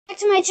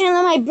to my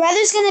channel. My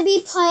brother's gonna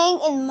be playing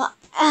in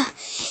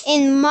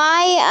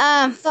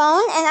my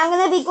phone, and I'm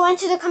gonna be going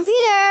to the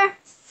computer.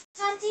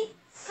 Santi,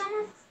 come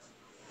on.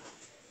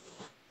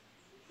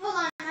 Hold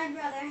on, my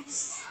brother.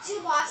 He's too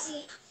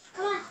bossy.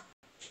 Come on.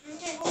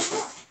 Okay, hold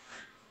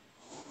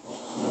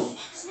on.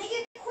 Just make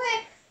it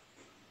quick.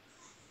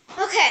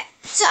 Okay,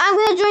 so I'm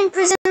gonna join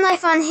Prison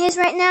Life on his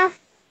right now.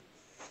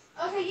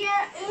 Okay,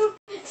 yeah,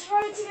 it's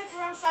probably take us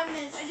around 5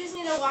 minutes. I just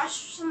need to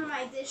wash some of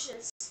my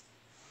dishes.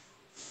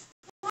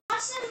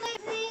 Wash them,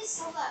 like, please.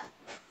 Hold up.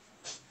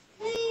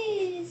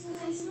 Please.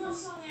 It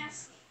smells so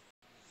nasty.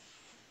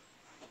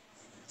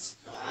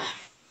 Oh,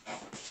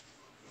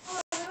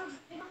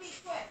 it'll be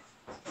quick.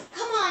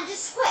 Come on,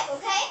 just quick,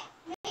 okay?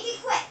 Make it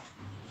quick.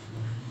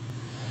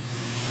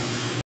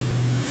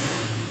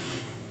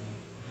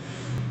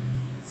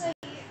 So I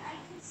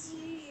can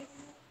see you.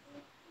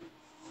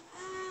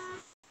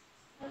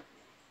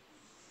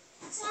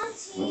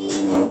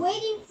 Santi, we're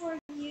waiting for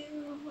you.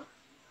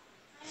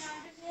 I know,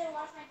 I just need to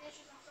wash my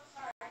dishes. I'm so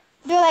sorry.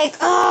 They're like,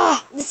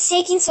 it's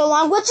taking so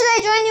long. What should I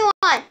join you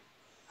on?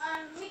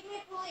 Meet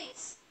me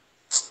police.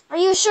 Are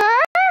you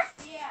sure?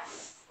 Yeah.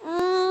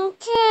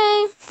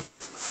 Okay.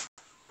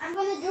 I'm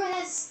gonna join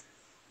as,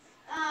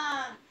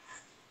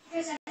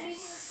 because I'm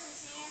using this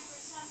container for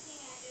something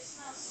and it just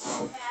smells so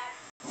bad.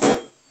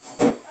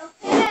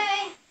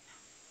 Okay.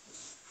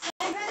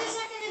 My brother's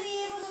not gonna be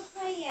able to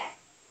play yet.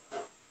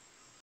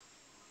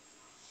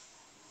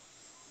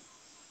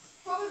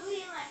 Probably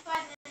in like 5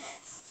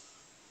 minutes.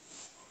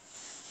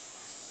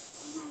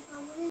 Oh my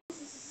god, what is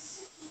this? Is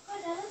this a keypad?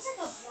 That looks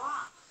like a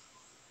block.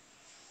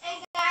 And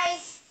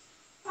guys,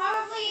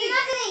 probably they're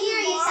not gonna hear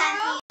you,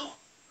 Santi.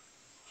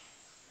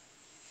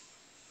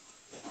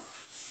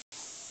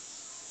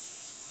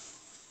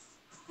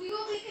 We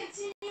will be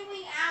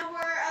continuing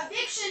our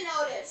eviction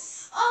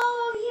notice.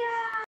 Oh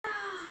yeah.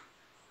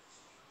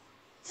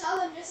 Tell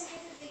them just in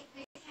case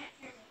they can't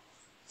hear me.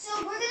 So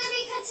we're gonna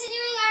be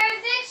continuing our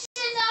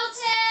eviction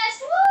notice.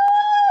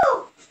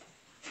 Woo!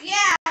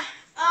 Yeah.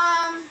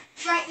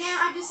 Right now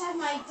I just have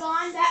my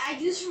Dawn that I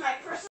use for my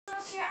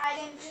personal care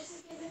item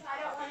just in case if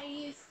I don't want to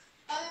use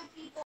other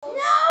people's.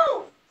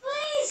 No!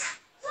 Please!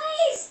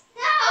 Please!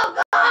 No,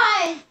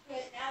 God!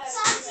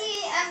 Santi,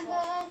 I'm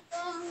going.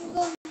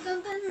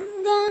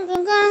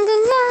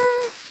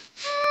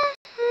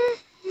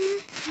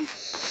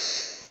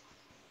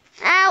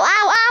 Ow,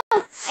 ow,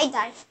 ow! I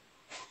died.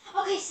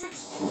 Okay,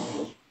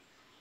 Santi.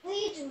 What are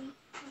you doing?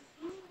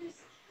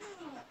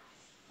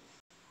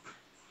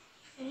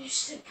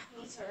 Finished the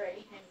cookies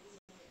already.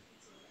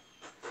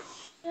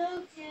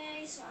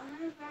 Okay, so I'm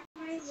gonna grab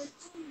my little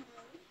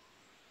note.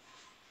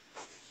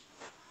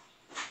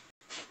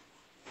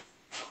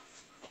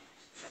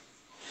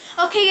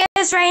 Okay,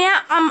 guys, right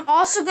now I'm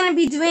also gonna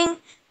be doing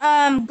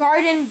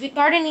gardening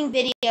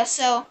video.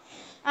 So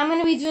I'm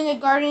gonna be doing a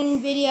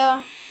gardening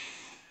video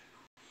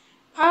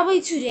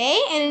probably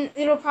today, and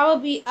it'll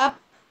probably be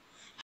up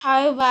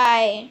probably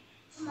by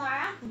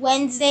tomorrow,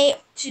 Wednesday,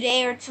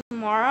 today or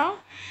tomorrow.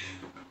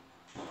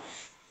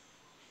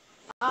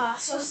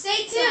 So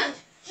stay tuned.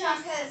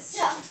 Jump.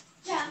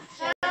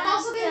 And I'm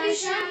also going to be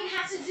showing you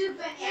how to do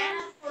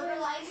banana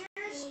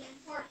fertilizers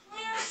for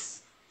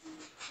plants.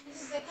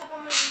 This is the cup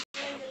I'm going to be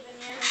doing the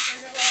banana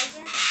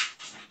fertilizer.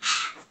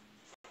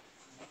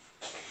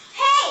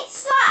 Hey,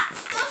 stop!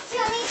 Don't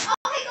kill me.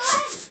 Okay, go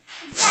ahead.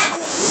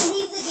 Exactly.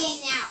 Leave the game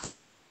now.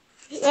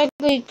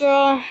 Exactly,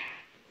 girl.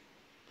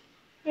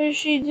 What is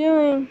she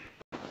doing?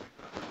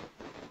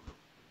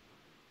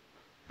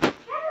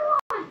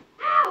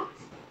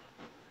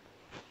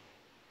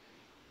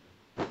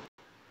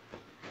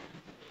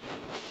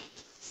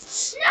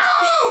 No!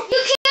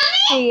 You killed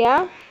me?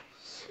 Yeah.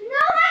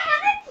 No, I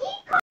have a key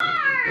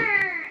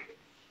card!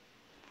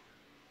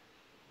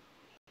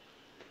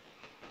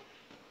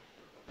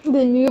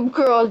 The noob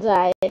girl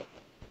died.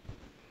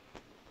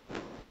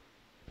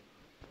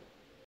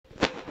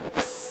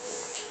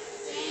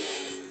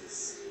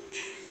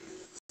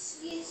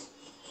 Excuse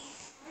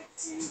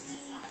me.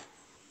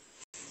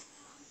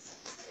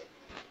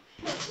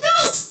 No!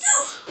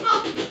 No!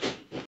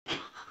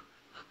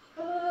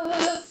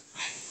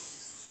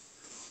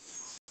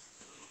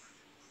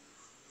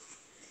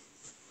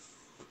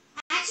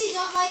 I actually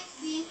don't like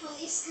being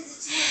police because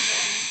it's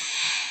horrible.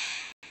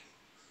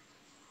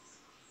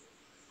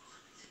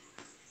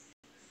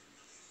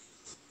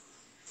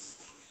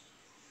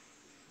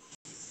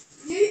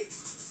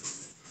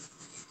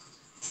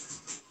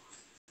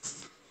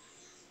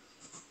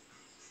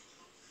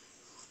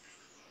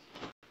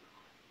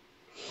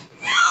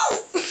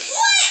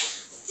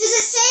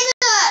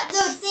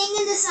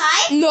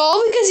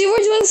 No, because you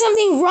were doing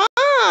something wrong.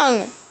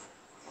 Oh,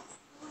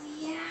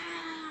 yeah.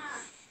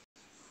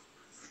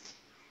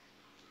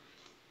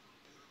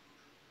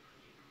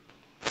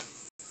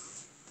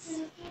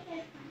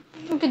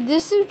 Look at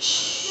this dude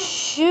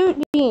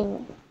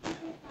shooting.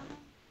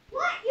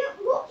 What?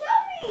 Who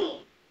killed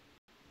me?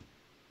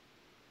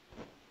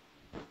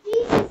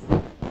 Jesus.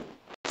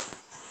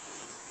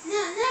 No,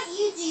 not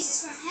you, Jesus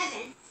from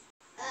heaven.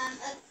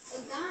 A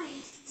guy.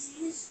 His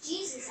name is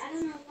Jesus. I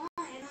don't know why.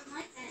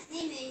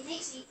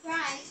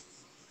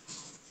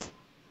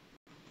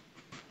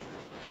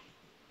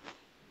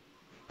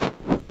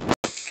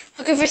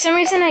 Okay, for some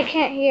reason I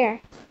can't hear.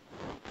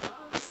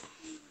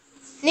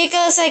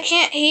 Nicholas, I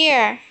can't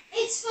hear.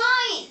 It's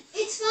fine.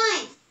 It's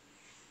fine.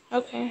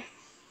 Okay.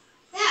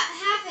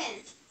 That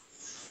happened.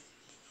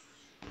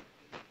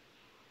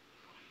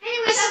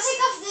 Anyways, I'll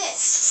take off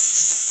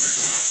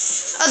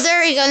this. Oh,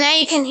 there we go. Now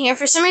you can hear.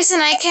 For some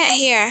reason I can't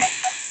hear.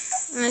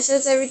 And it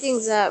says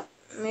everything's up.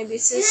 Maybe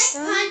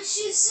system? Can I punch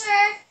you,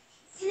 sir?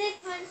 Can I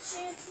punch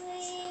you,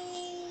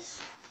 please?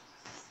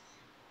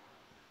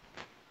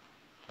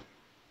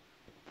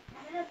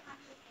 I'm gonna punch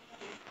you.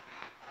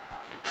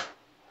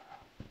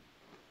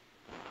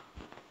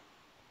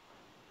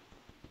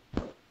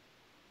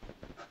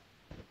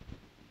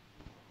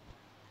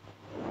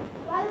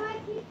 Why do I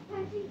keep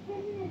punching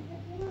prisoners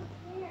if they don't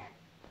care?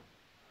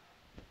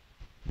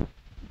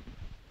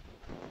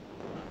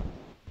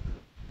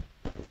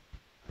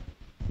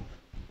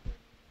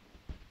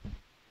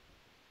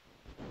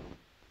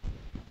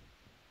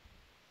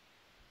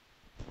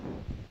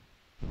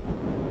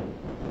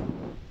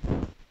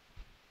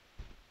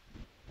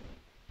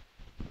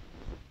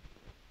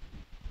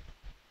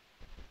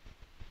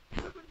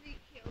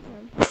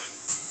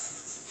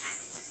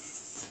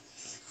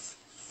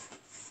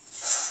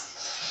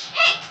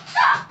 Hey,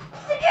 stop!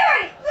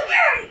 Security!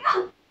 Security!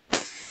 Oh.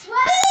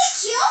 Why did they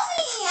kill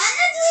me? I'm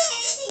not doing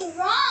anything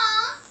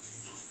wrong.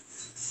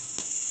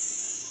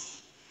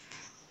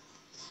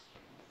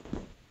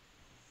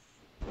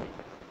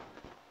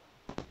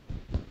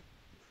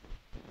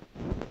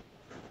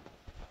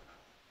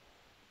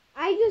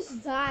 I just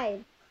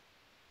died.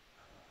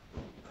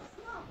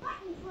 Come on,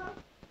 fight me, bro.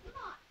 Come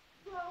on,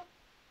 bro.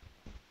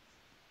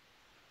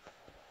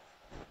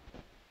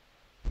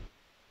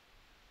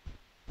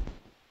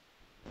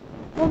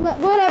 Well,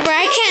 whatever,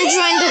 I can't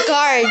join the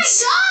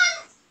guards.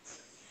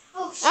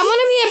 Oh, I want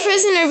to be a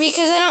prisoner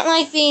because I don't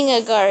like being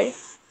a guard.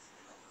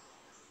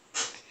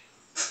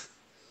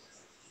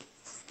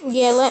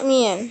 Yeah, let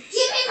me in.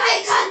 Give me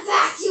my gun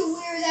back, you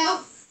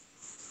weirdo!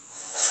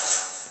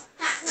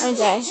 I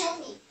died. Kill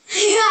me.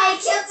 Yeah, I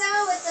killed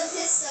someone with the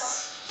pistol.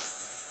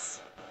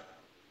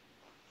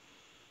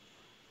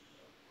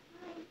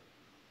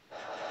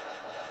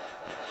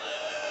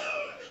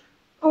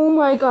 Oh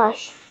my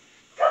gosh.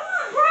 Come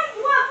on, bro!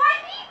 You wanna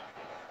fight me?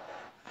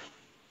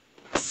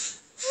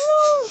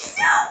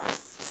 No!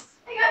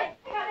 I got it!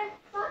 I got it!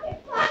 Block it!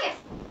 Block it!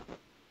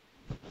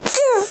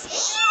 Here.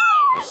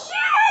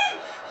 Shit!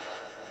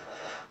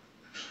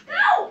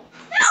 No!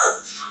 No!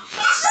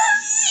 Go!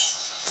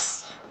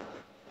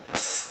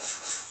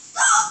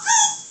 Go!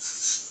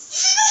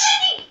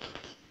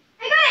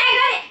 I got it! I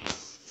got it!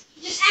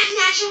 Just act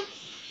natural.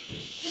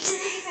 Pretend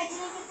like if I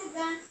didn't get the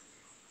gun.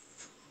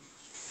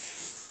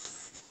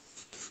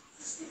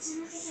 Just pretend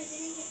like if I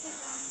didn't get the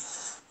gun.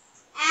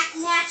 Act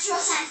natural,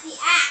 Santi.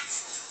 Act.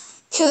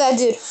 Kill that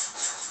dude.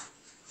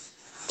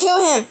 Kill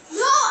him.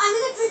 No, I'm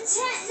gonna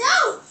pretend.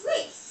 No,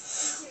 wait.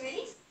 You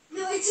ready?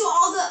 No, until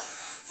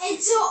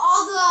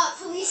all the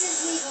police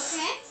leave.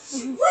 Okay?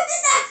 What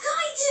did that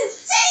guy do?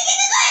 Sandy, get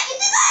the gun! Get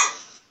the gun!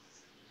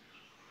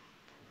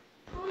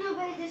 Oh no,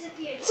 but it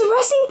disappeared. It's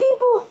arresting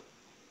people.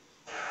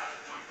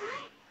 That guy?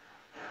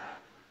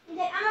 He's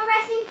like, I'm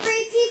arresting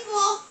 3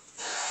 people.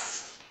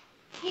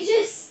 He's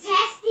just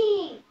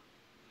testing.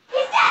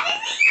 He's testing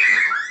me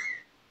now!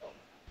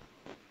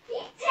 He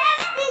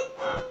tested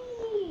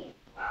me!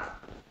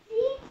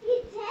 See? He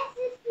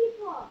tested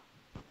people.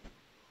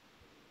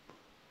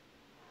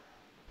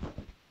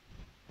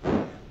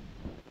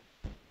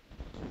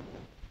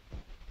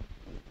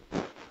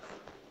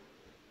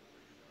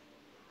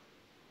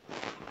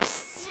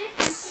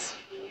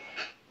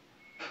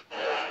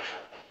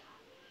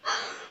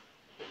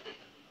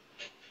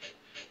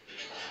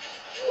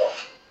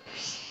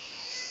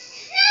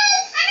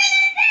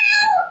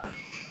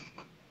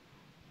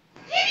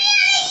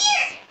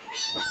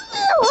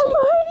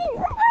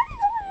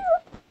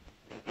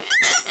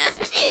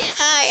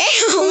 Hi.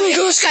 Oh my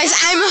gosh, guys,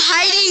 I'm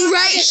hiding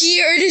right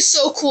here. It is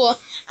so cool.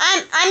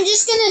 I'm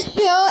just gonna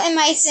chill in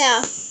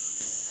myself.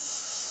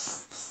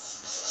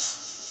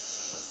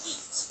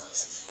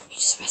 You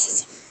just arrested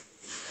someone.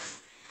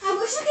 I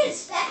wish I could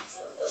inspect.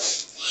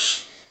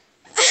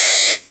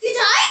 You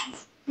died?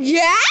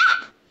 Yeah?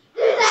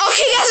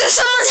 Okay, guys, so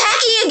someone's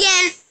hacking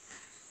again.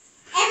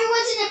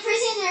 Everyone's in the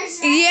prisoners,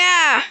 right?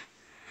 Yeah.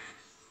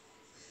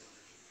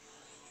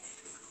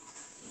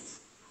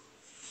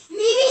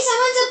 Maybe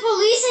someone's a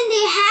police and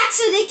they hack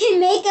so they can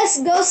make us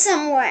go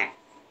somewhere.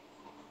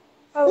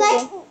 Okay.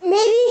 Like,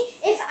 maybe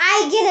if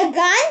I get a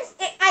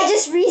gun, I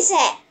just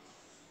reset.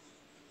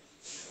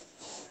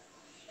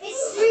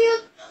 It's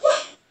real.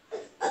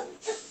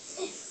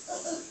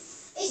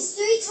 It's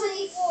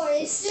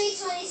 3:24. It's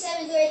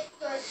 3:27.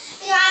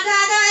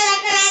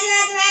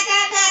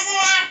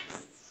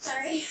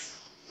 Sorry.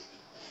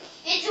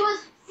 Until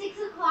 6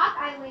 o'clock,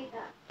 I wake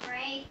up,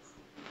 right?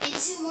 In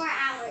 2 more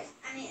hours.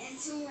 In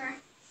 2 more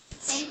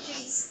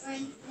centuries, or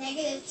in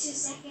 -2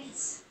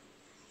 seconds.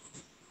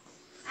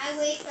 I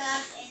wake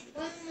up in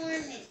 1 more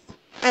minute.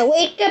 I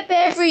wake up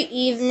every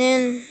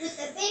evening. With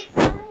a big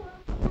smile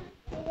on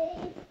my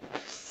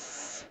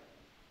face.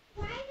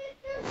 Why did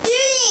the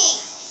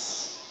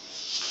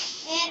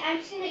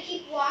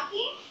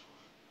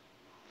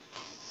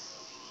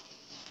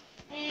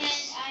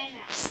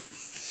timeout.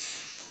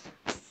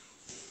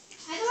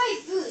 How do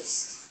I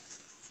boost?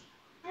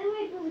 How do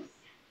I boost?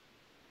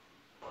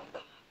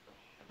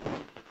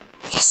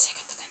 Yes, I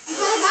got the gun. You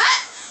got a gun?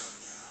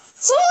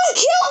 Someone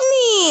killed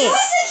me!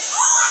 What's it?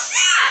 Oh,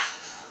 snap!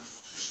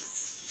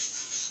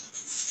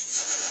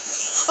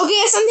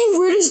 Okay, something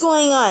weird is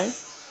going on.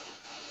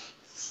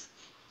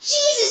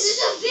 Jesus,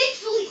 there's a big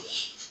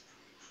police.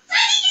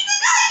 Tiny, get the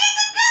gun! Get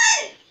the gun!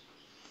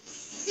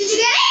 Did you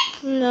get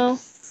it? No.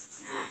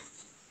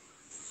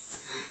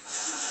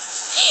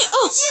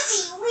 Oh!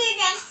 Silly, weird,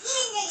 I'm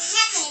feeling that you're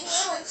not going to be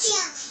able to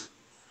kill me.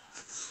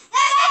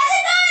 That guy has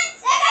a gun!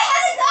 That guy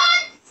has a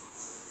gun!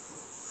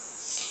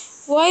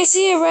 Why is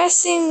he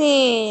arresting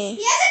me?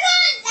 He has a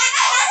gun! That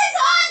guy has a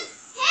gun!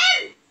 Him!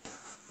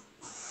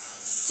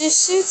 This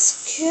shit's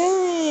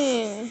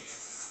killing.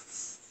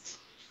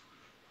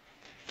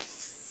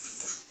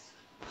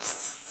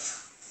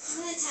 I'm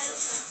going to title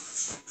him.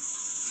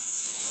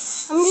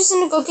 I'm just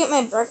gonna go get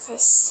my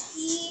breakfast.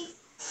 He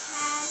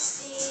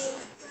has a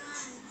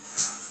gun.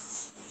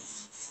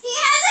 He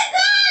has a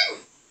gun!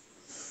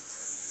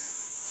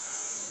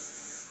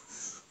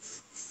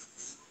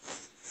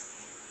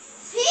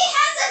 He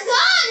has a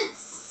gun!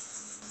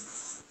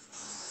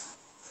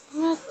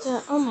 What the?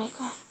 Oh my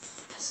god.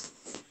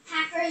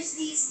 Hackers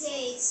these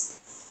days.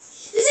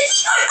 There's a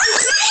key card!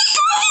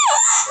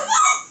 Come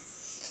on!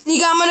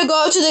 Nika, I'm gonna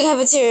go to the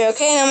cafeteria,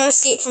 okay? And I'm gonna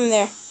escape from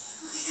there.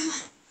 Okay, come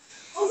on.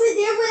 Over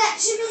there where that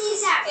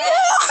chimney's at, right?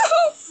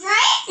 Yeah.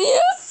 Right? Yeah.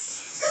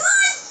 Come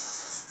on!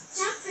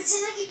 Jump,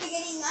 pretend like you're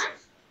getting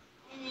lunch.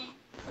 And then...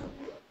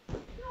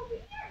 over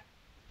here.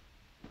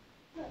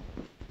 Look.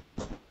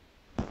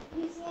 Do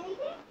you see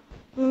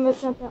anything?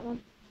 That's not that one.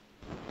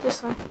 This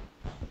one.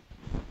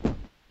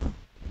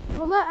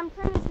 Well, look, I'm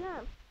trying to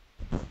jump.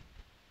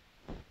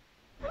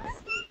 I'm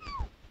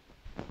escaping.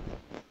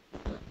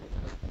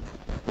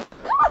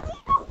 Come on,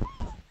 Nika.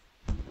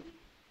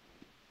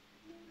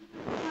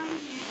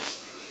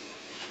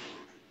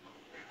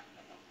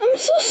 I'm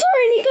so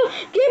sorry, Nico.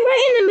 Get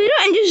right in the middle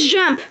and just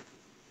jump.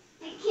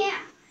 I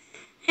can't.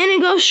 And then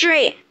go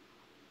straight.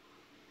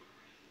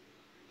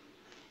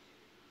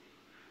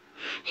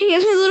 He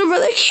is my little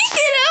brother. Can you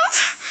get up?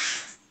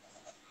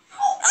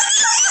 Oh,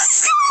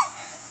 let's go.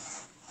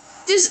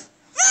 Just...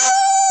 No!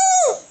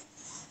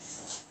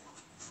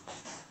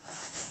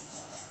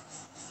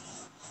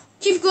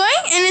 Keep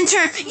going and then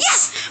turn.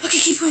 Yes! Okay,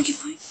 keep going, keep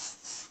going.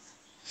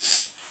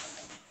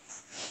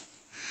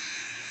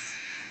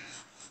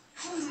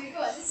 Oh my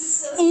god, this is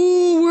so...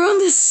 Oh, we're on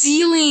the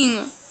ceiling.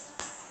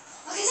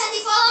 Okay, Sandy,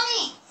 follow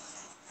me.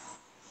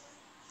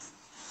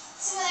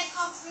 This is what I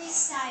call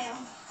freestyle.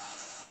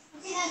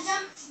 Okay, now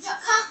jump,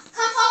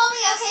 come follow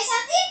me, okay,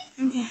 Sandy?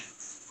 Okay.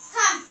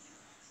 Come.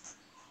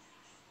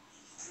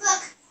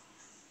 Look.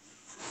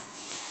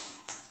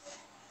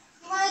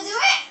 You want to do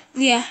it?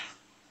 Yeah.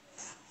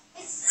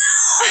 It's...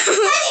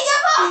 Sandy,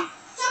 jump off!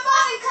 Jump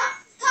off and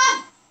come.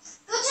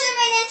 Go to the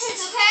main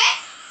entrance, okay?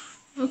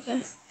 Okay.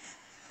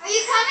 Are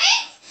you coming?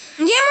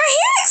 Yeah, I'm right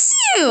here next to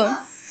you.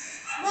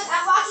 Look,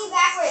 I'm walking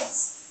backwards.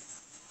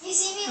 You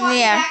see me walking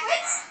Yeah.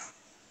 backwards?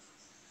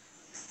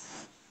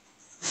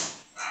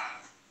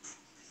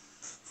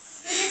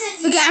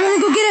 Okay, I'm gonna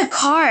go get a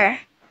car.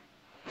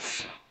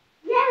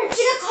 Yeah, let's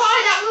get a car.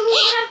 That way we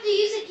won't have to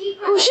use a key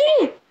card. Who's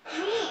shooting?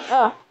 Me.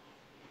 Oh.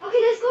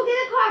 Okay, let's go get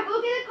a car.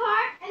 Go get a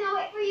car, and I'll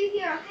wait for you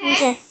here, okay?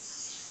 Okay.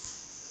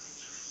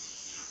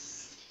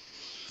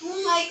 Oh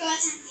my god,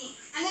 Santi.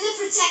 I'm gonna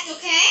protect,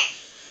 okay?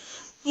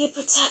 Yeah,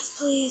 protect,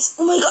 please.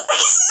 Oh my god, I can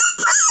see some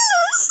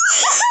prisoners!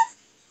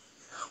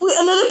 Wait,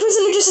 another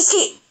prisoner just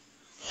escaped.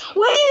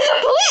 Why is the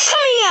police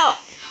coming out?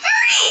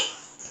 Hurry!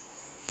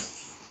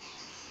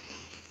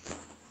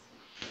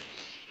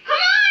 Come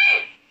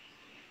on!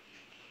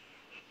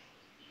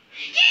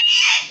 Give me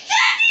it!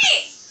 Santi!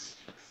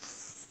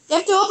 You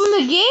have to open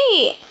the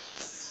gate.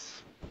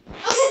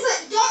 Okay, but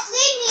don't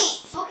leave me,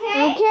 okay?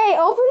 Okay,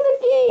 open the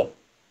gate.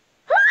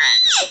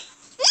 Hurry!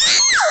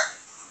 No!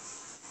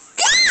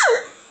 Go!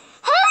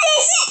 Hurry, I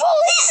see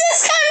police is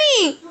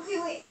coming! Okay,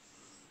 wait.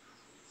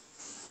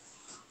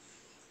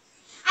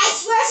 I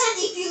swear,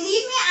 Santi, if you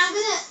leave me, I'm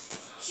gonna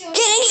kill you.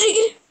 Get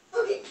in.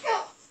 Okay, go.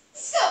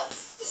 Let's go.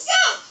 Let's go.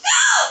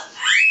 Go!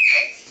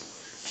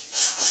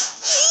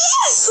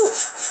 Yes!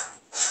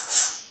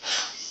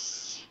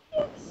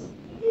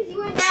 Because you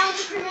are now in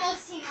the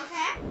criminals team,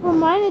 okay? For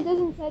mine, it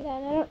doesn't say that.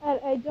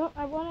 And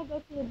I want to go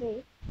to the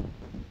base.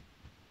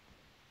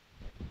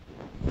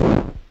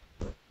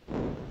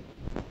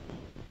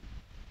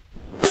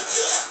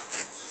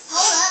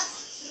 Hold up.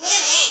 Wait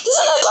a minute. There's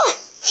another car!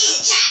 It's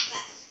a trap.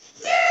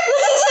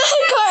 Look, there's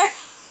another car!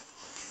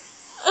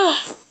 Ugh.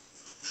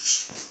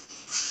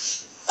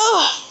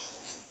 Ugh.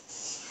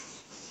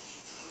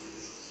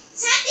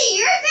 Santi,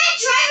 you're a bad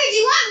driver. Do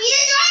you want me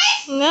to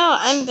drive? No,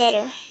 I'm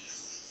better.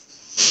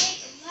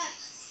 Take a look.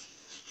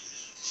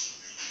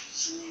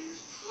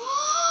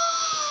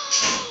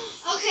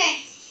 Okay.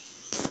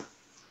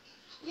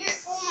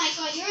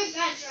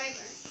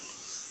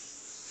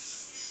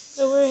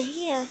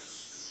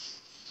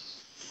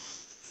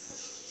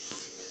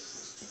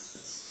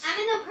 I'm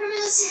in the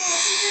criminal city. I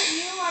think that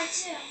you are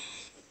too.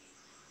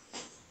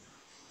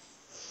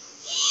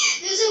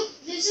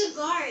 There's a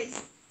guard,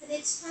 but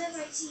it's part of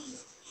our team.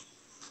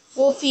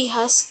 Wolfie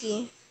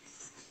Husky.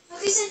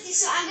 Okay, Cynthia,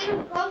 so I'm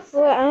gonna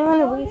go Wait, I'm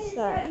gonna go ahead and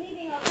restart. start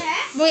leaving, okay?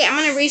 Wait, I'm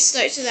gonna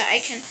restart so that I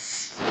can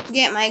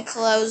get my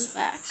clothes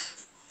back.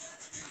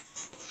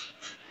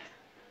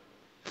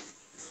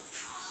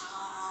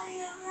 Oh,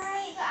 you're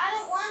right, but I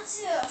don't want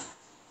to.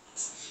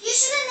 You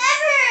should have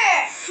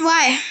never.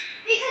 Why?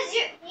 Because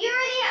you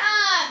already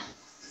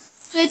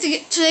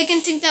So they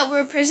can think that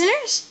we're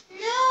prisoners? No,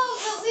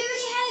 but we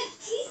already had a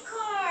key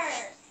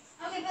card.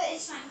 Okay, but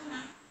it's fine. Come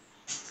on,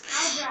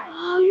 I'll drive.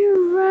 Oh,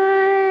 you're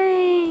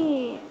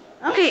right.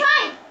 Okay, It's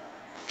fine.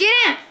 get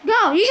in.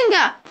 Go. You can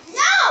go.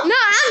 No. No,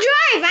 I'll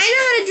drive. I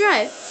know how to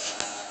drive.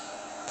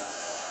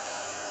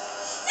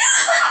 No.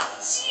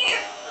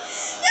 Shoot.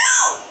 No.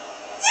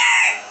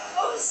 Dirt.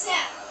 Oh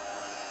snap.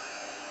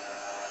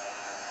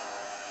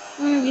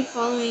 I'm gonna be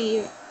following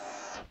you.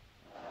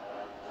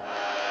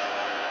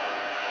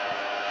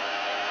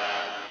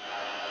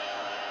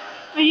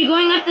 Are you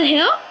going up the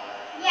hill?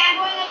 Yeah, I'm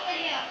going up the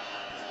hill.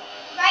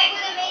 Right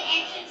where the main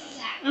entrance is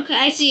at. Okay,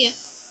 I see you.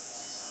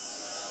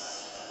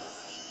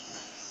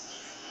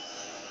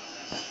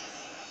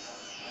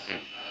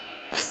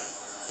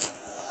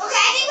 Okay,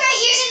 I think right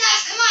here's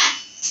enough. Come on.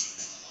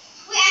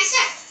 Wait, I'm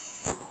stuck.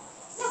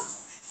 No.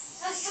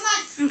 Okay, come on.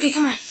 Okay,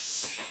 come on.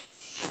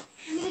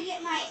 I'm gonna get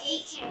my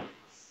AK.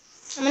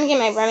 I'm gonna get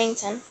my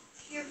Remington.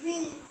 You're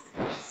really.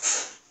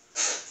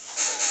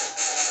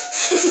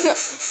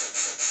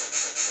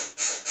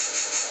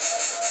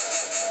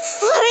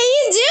 What are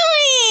you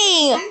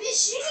doing? I'm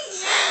just shooting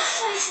random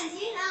places,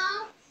 you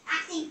know,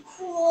 acting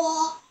cool.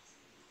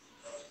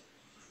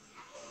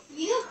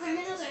 You know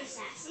criminals are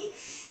sassy.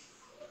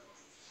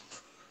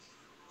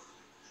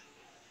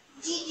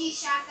 GG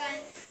shotgun.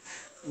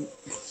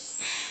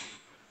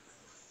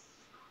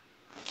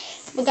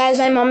 But guys,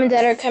 my mom and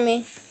dad are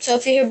coming. So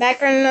if you hear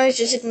background noise,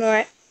 just ignore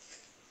it.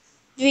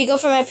 Do we go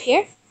from up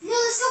here? No,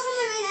 let's go from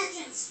the main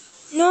entrance.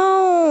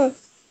 No.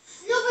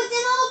 No, but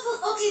then I'll put.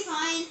 Okay,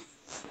 fine.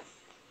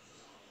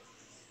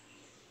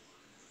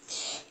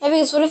 Yeah,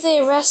 because what if they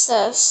arrest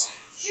us?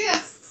 Sure.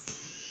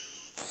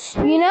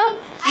 You know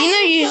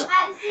you.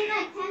 I've seen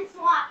like 10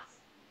 SWATs.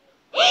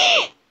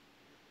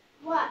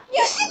 What?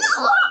 You see this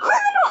little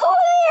criminal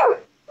over there?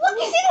 Look,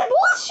 you see the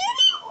bullets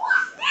shooting?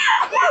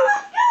 Let's go!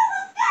 Let's go!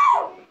 Let's go!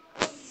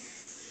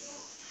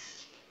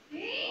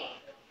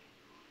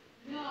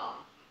 No.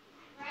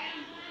 Right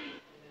on time.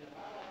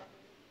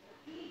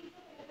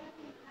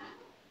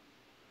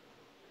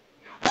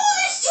 Oh,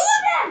 there's 2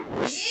 of them!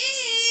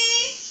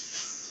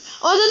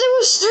 Oh, I thought there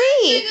was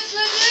 3.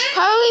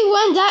 Probably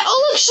one died. Oh,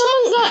 look,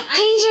 someone got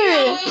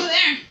tasered. Over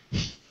there.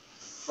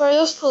 Were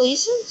those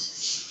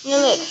polices? No,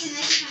 look.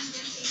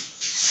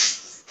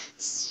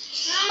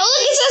 Oh,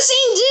 look, it's that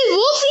same dude,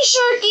 Wolfie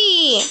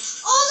Sharky.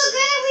 Oh, the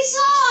guy that we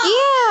saw!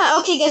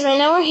 Yeah. Okay, guys, right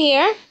now we're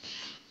here.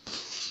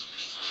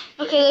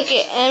 Okay, look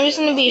it. I'm just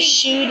gonna be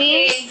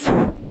shooting.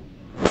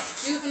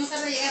 Dijo que no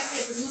tarda en llegar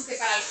porque pusimos que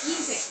para el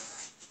 15.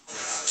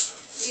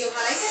 Y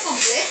ojalá y sea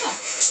completo.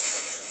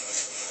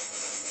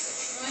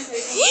 No, en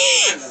serio.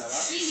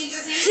 Sí,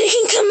 mientras They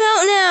can come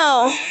out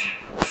now.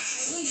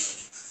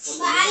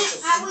 But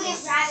I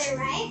wouldn't rather,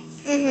 right?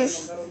 Mhm.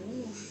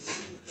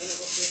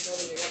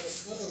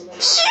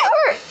 Shoot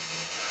her!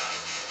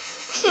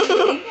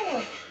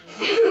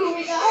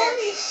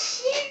 Holy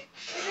shit!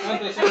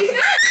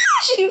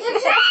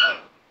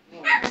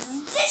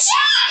 The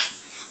check!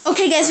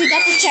 Okay, guys, we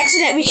got the check so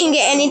that we can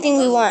get anything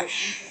we want.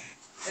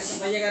 Eso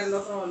va a llegar el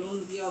otro en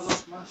un día o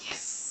 2 más.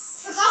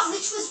 Forgot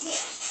which was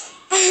which.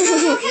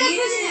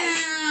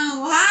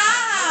 Wow!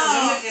 Yo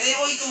me quedé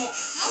hoy como.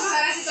 Vamos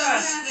a ver si todas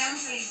las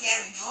vamos a limpiar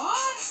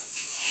mejor.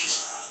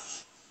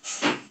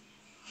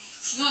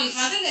 No, y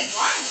falta el del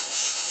guard.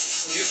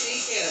 Yo creí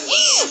que era.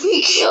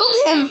 We killed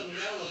him.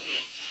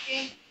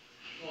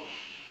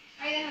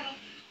 Ahí déjalo.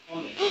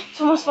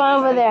 Someone's flying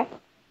over there.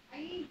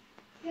 Ahí.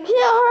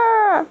 Kill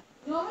her!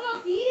 No me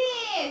lo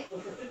tires.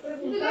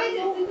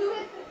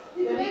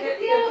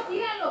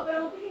 Tíralo, pero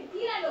no te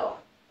tíralo.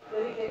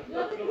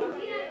 No te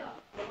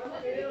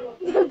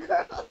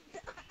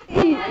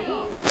tíralo.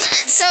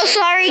 So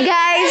sorry,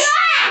 guys.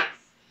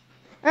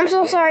 I'm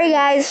so sorry,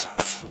 guys.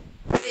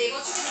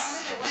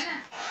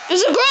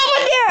 There's a girl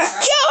over there.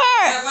 Kill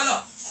her!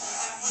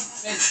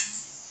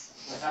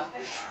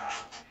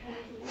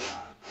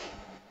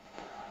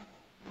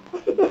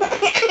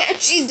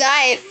 She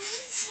died.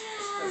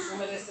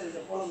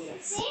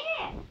 Save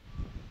it.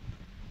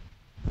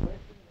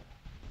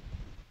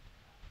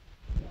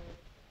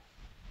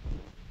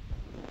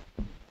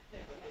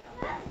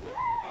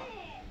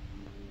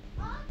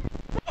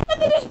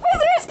 There's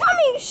prisoners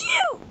coming.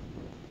 Shoot!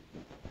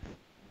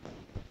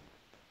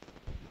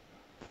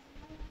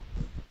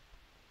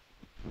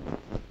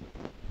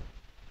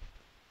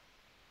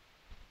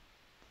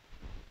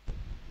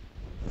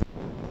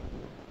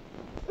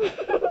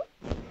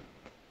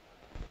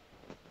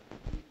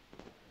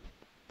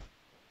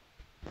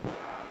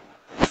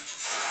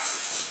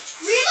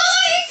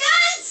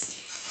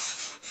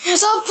 I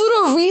saw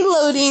Pluto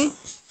reloading.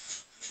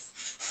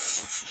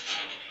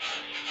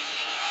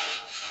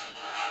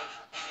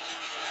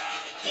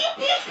 Pew,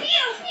 pew,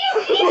 pew, pew,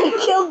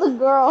 pew. Killed the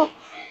girl.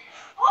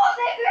 Oh,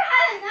 that girl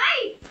had a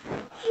knife.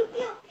 Pew,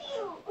 pew,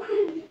 pew.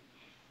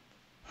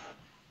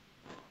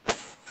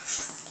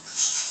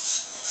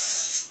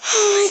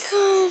 Oh my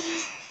god.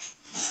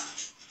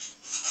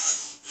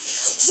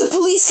 There's the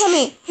police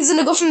coming. He's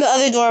gonna go from the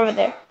other door over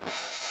there.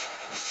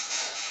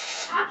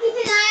 I'll keep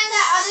an eye on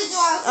that other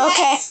door,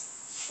 okay? Okay.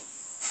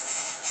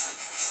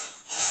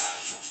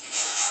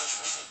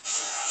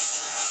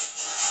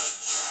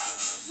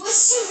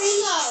 What's to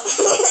reload?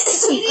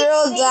 The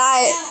girl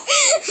died.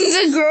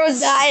 The girl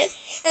died.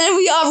 And then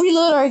we all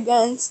reload our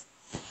guns.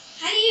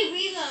 How do you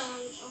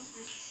reload?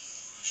 Okay.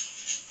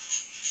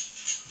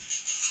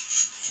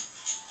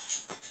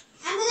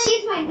 I'm gonna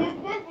use my noob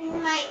gun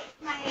and my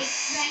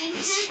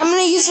Remington. I'm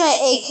gonna use my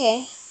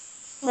AK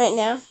right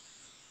now.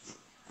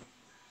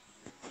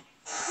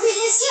 We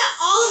just get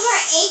all of our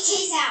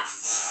AKs out.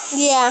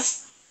 Yeah.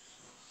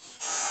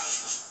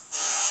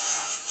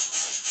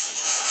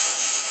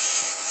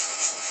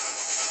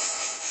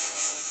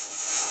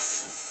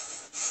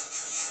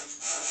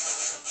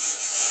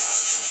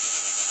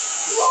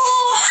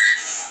 Whoa!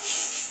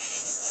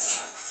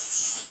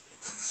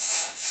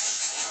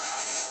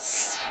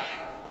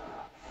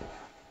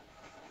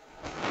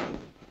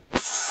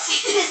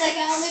 It's like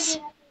I'm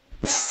looking at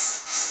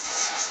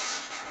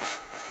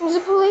There's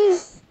the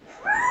police.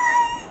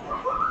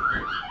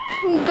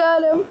 We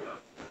got him.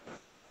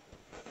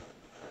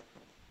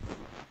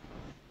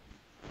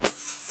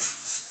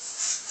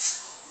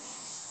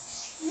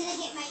 I'm gonna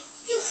get my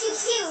pew pew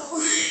pew.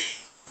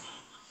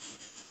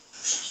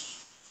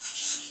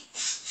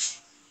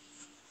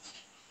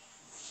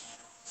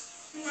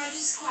 And we're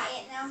just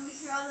quiet now. We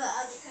hear all the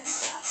other kind of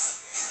stuff.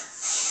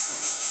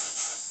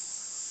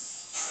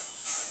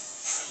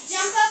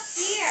 Jump up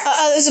here.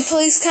 Uh-oh, there's a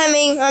police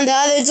coming on the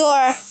other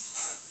door.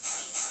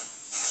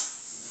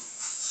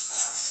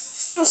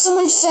 Oh,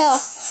 someone fell.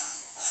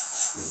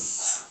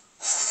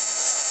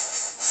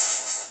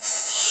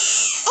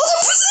 Oh, the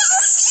prisoners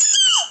are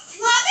escaping!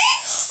 Love it?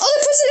 Oh,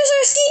 the prisoners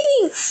are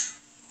escaping!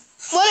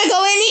 Wanna go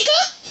in, Nico?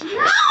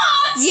 No!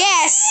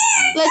 Yes!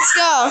 Let's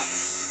go.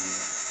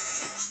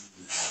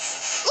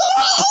 Look,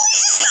 the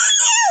police is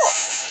coming!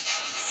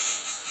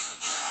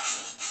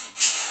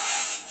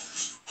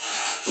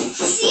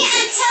 See,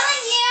 I'm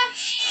telling you.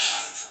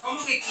 ¿Cómo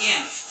que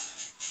quién?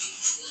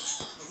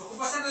 ¿Nos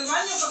ocupa hacer el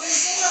baño para que le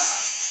tenga?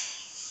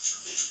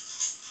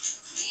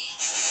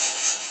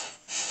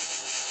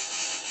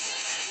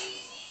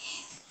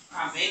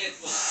 Ah, mire,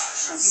 pues.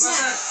 Así va a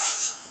ser.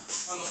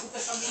 Cuando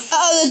ocupes también.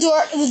 Uh-oh, the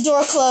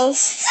door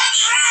closed.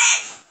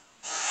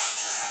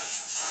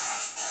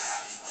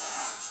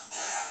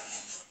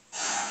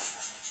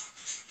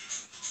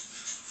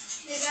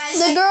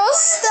 The girl's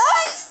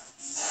stuck?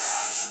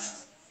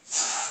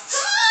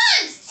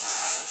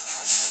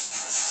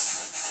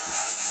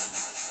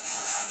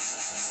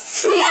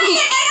 Come on! I got it!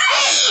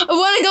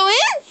 Wanna go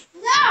in?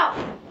 No!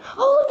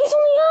 Oh, look, it's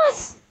only us.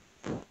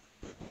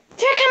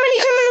 Check how many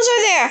criminals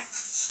are there.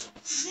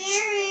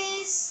 There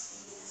is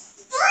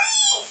 3!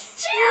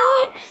 2!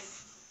 What?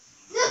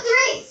 No,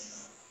 3!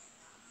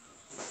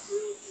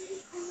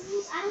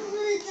 I don't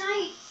want to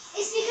die.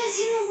 It's because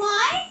you know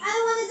why I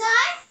don't want to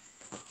die?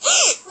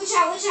 Watch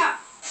out, watch out.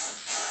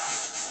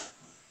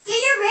 Get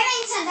your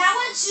Remington. That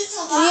one shoots a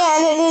lot. Yeah,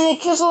 and then it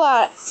kills a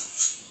lot.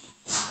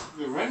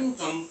 The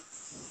Remington.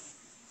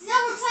 No,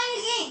 we're playing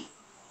a game.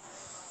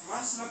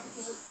 Más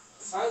rápido.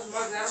 ¿Sabes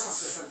más de armas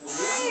que se te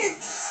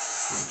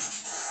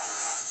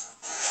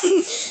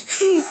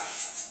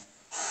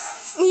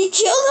We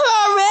killed her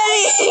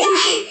already.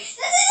 There's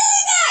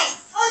another guy.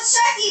 Oh, it's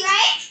Sharky,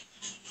 right?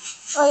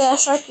 Oh yeah,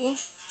 Sharky.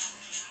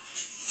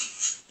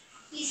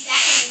 He's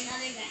back with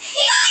another guy.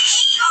 He got a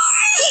key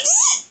card! He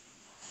did?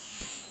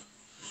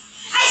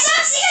 I saw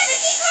him. He got the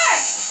key card.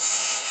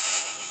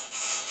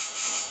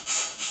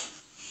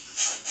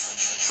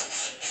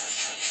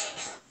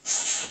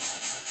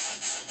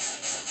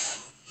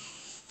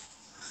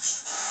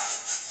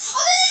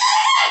 Oh, there's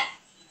another guy.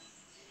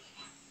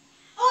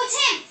 Oh, it's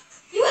him.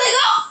 You wanna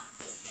go?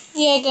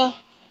 Yeah, go.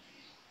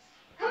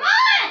 Come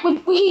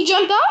on. Wait, he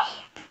jumped off?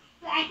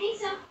 I think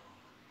so.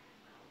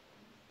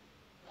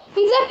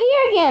 He's up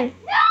here again.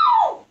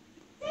 No!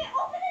 They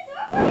open the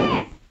door for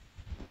him.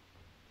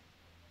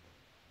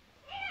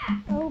 Yeah.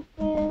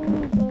 Open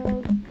the door.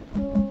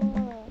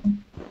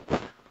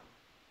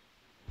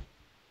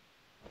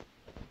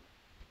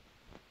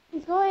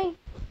 He's going.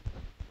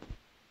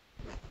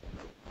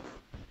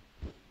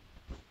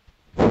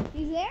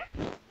 He's there?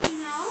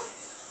 No.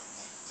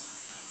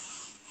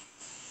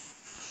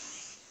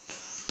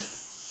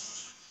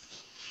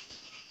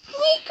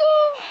 Nico!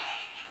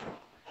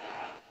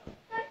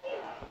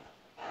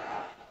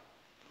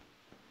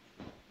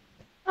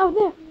 Oh,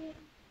 there.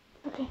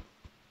 Okay.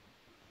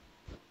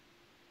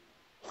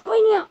 He's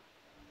going out.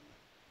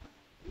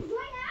 He's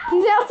going out?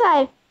 He's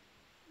outside.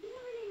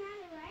 Doesn't really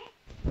matter, right?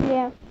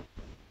 Yeah.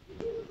 You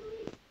do the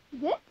police.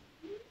 Is it?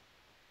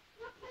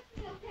 Don't touch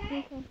me, okay?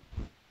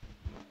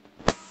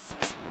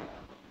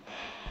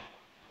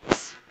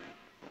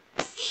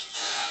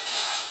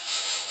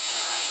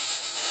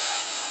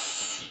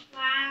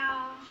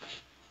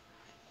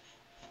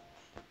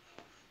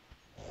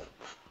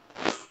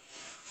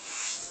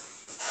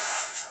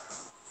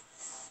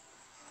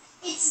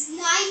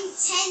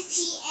 10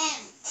 p.m.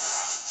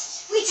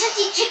 Wait,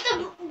 Tati, check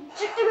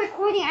the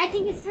recording. I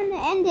think it's time to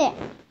end it.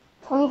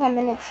 25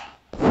 minutes.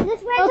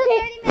 Let's wait until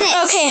 30 minutes.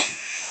 Okay.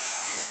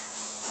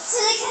 So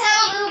they can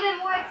have a little bit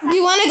more time. Do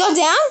you want to go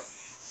down?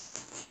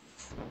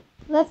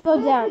 Let's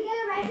go down. We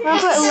gotta wrap it I'll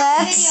up put and start the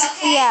let's, video,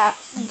 okay? yeah,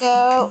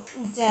 go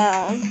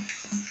down.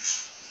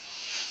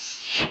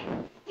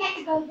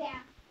 Can't go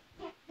down.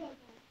 Can't go down.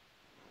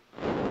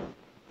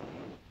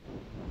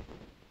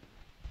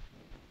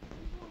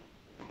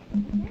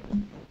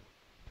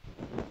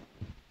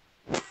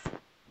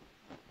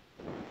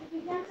 If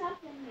you don't stop,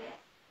 then yes.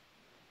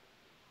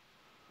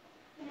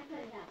 Can I put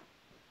it down?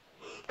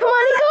 Come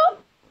on, Nico.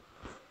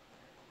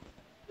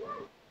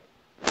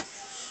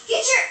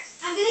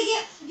 I'm gonna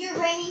get your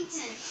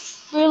Remington.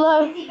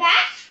 Reload. Is he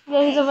back?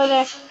 Yeah, he's over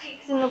there. Okay.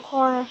 He's in the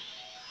corner. I'm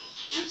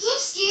so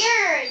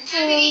scared.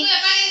 Santiago,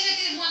 apague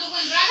ese moto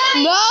con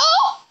rato. No!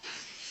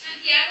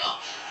 Santiago.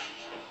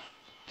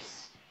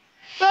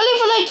 Probably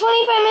for like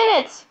 25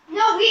 minutes.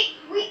 No,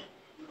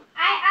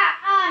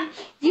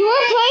 You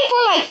were playing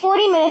for like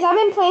 40 minutes. I've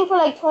been playing for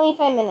like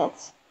 25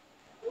 minutes.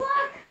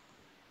 look.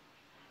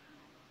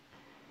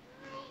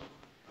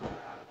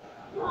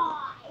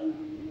 Why?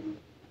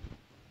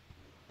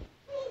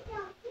 Please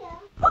don't kill.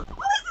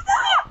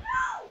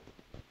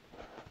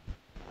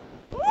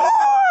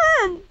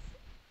 Man!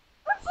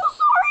 I'm so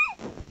sorry!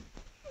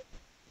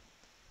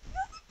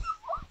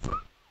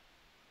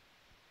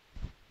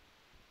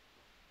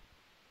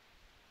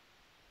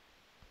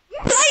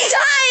 I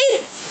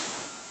died!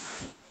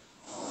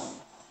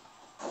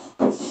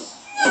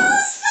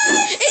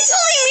 It's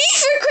only me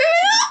for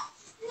criminal?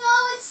 No,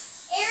 it's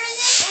Aaron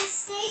and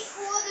Snake.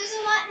 Well, there's a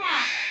lot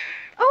now.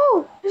 Oh,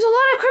 there's a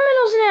lot of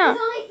criminals There's now.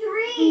 only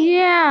 3.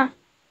 Yeah.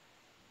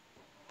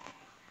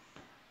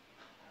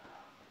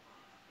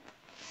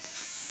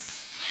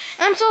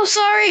 I'm so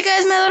sorry,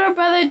 guys. My little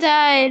brother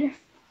died. No,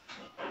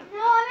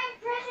 I'm in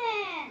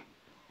prison.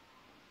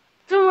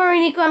 Don't worry,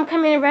 Nico. I'm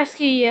coming to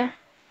rescue you.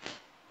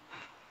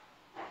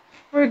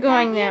 We're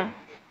going now.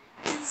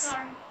 I'm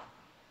sorry.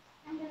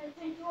 I'm gonna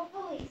turn to a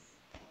police.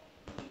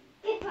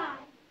 Goodbye.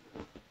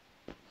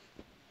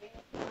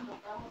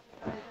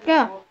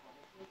 Go.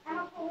 I'm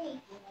a police.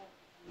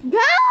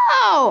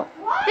 Go!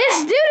 What?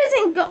 This dude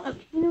isn't go.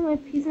 Okay, you know what?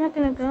 If he's not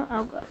gonna go,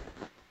 I'll go.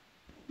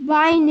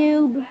 Bye,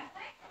 noob.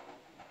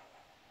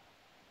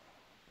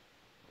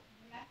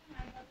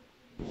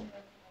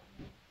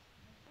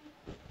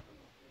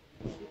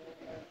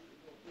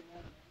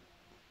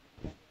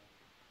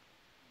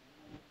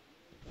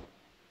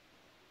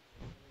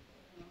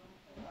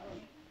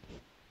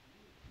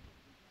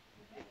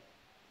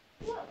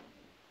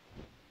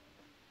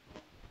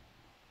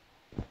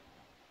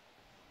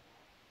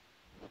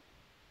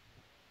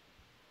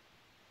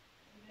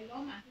 De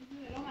Loma, de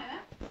Loma,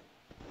 ¿verdad?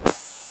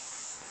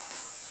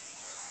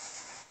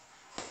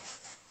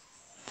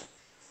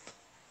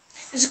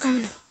 There's a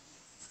criminal.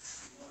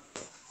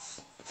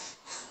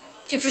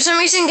 Okay, for some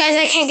reason, guys,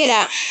 I can't get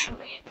out.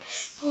 Okay.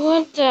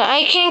 What the?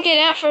 I can't get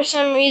out for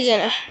some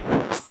reason.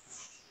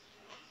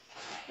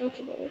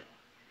 Okay, baby.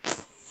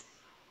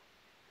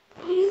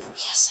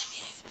 Yes, I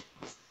made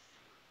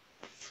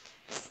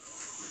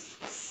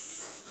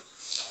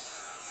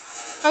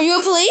it. Are you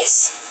a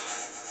police?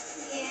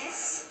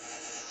 Yes.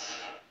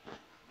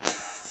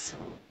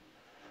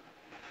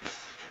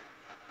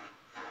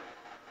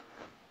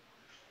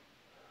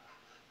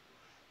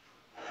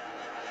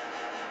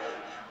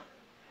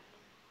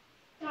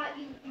 Thought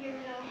you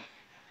weirdo.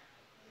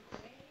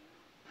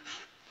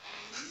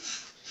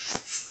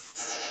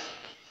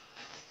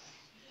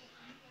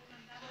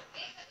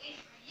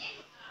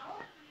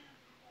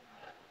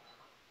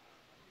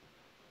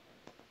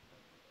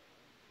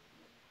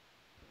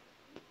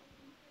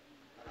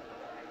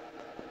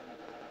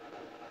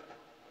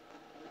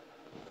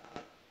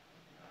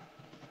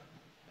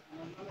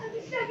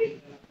 I'm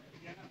sorry.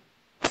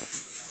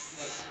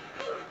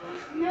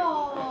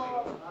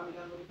 No.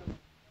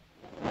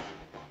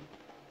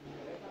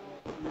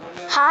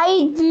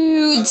 Hi,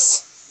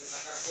 dudes.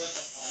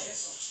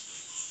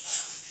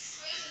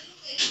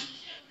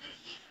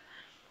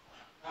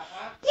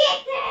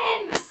 Get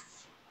them!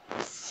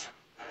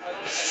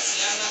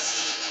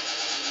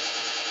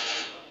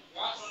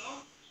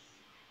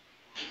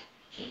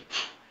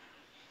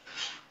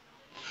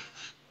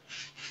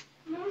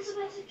 I was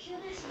about to kill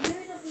this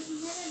weirdo, but he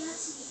never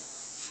lets me.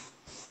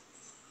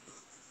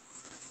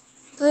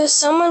 There's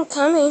someone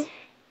coming.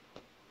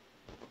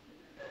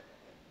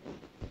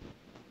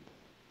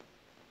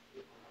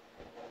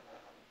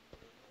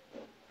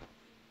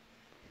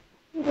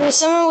 There's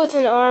someone with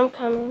an arm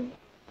coming.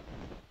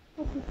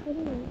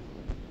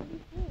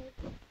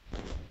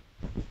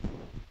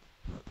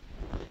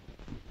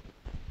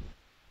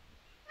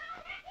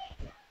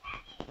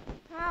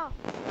 How?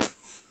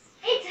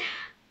 It's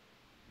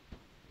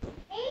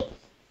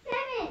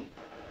 8-7.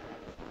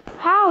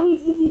 How?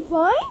 Is he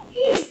flying?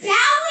 He's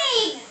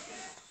bowing!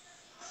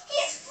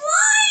 He's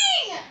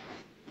flying!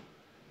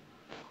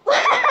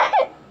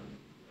 I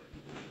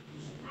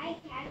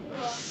can't do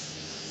it.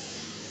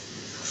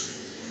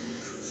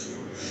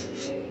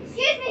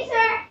 Excuse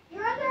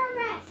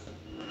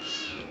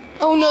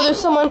Oh no, there's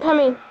someone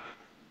coming.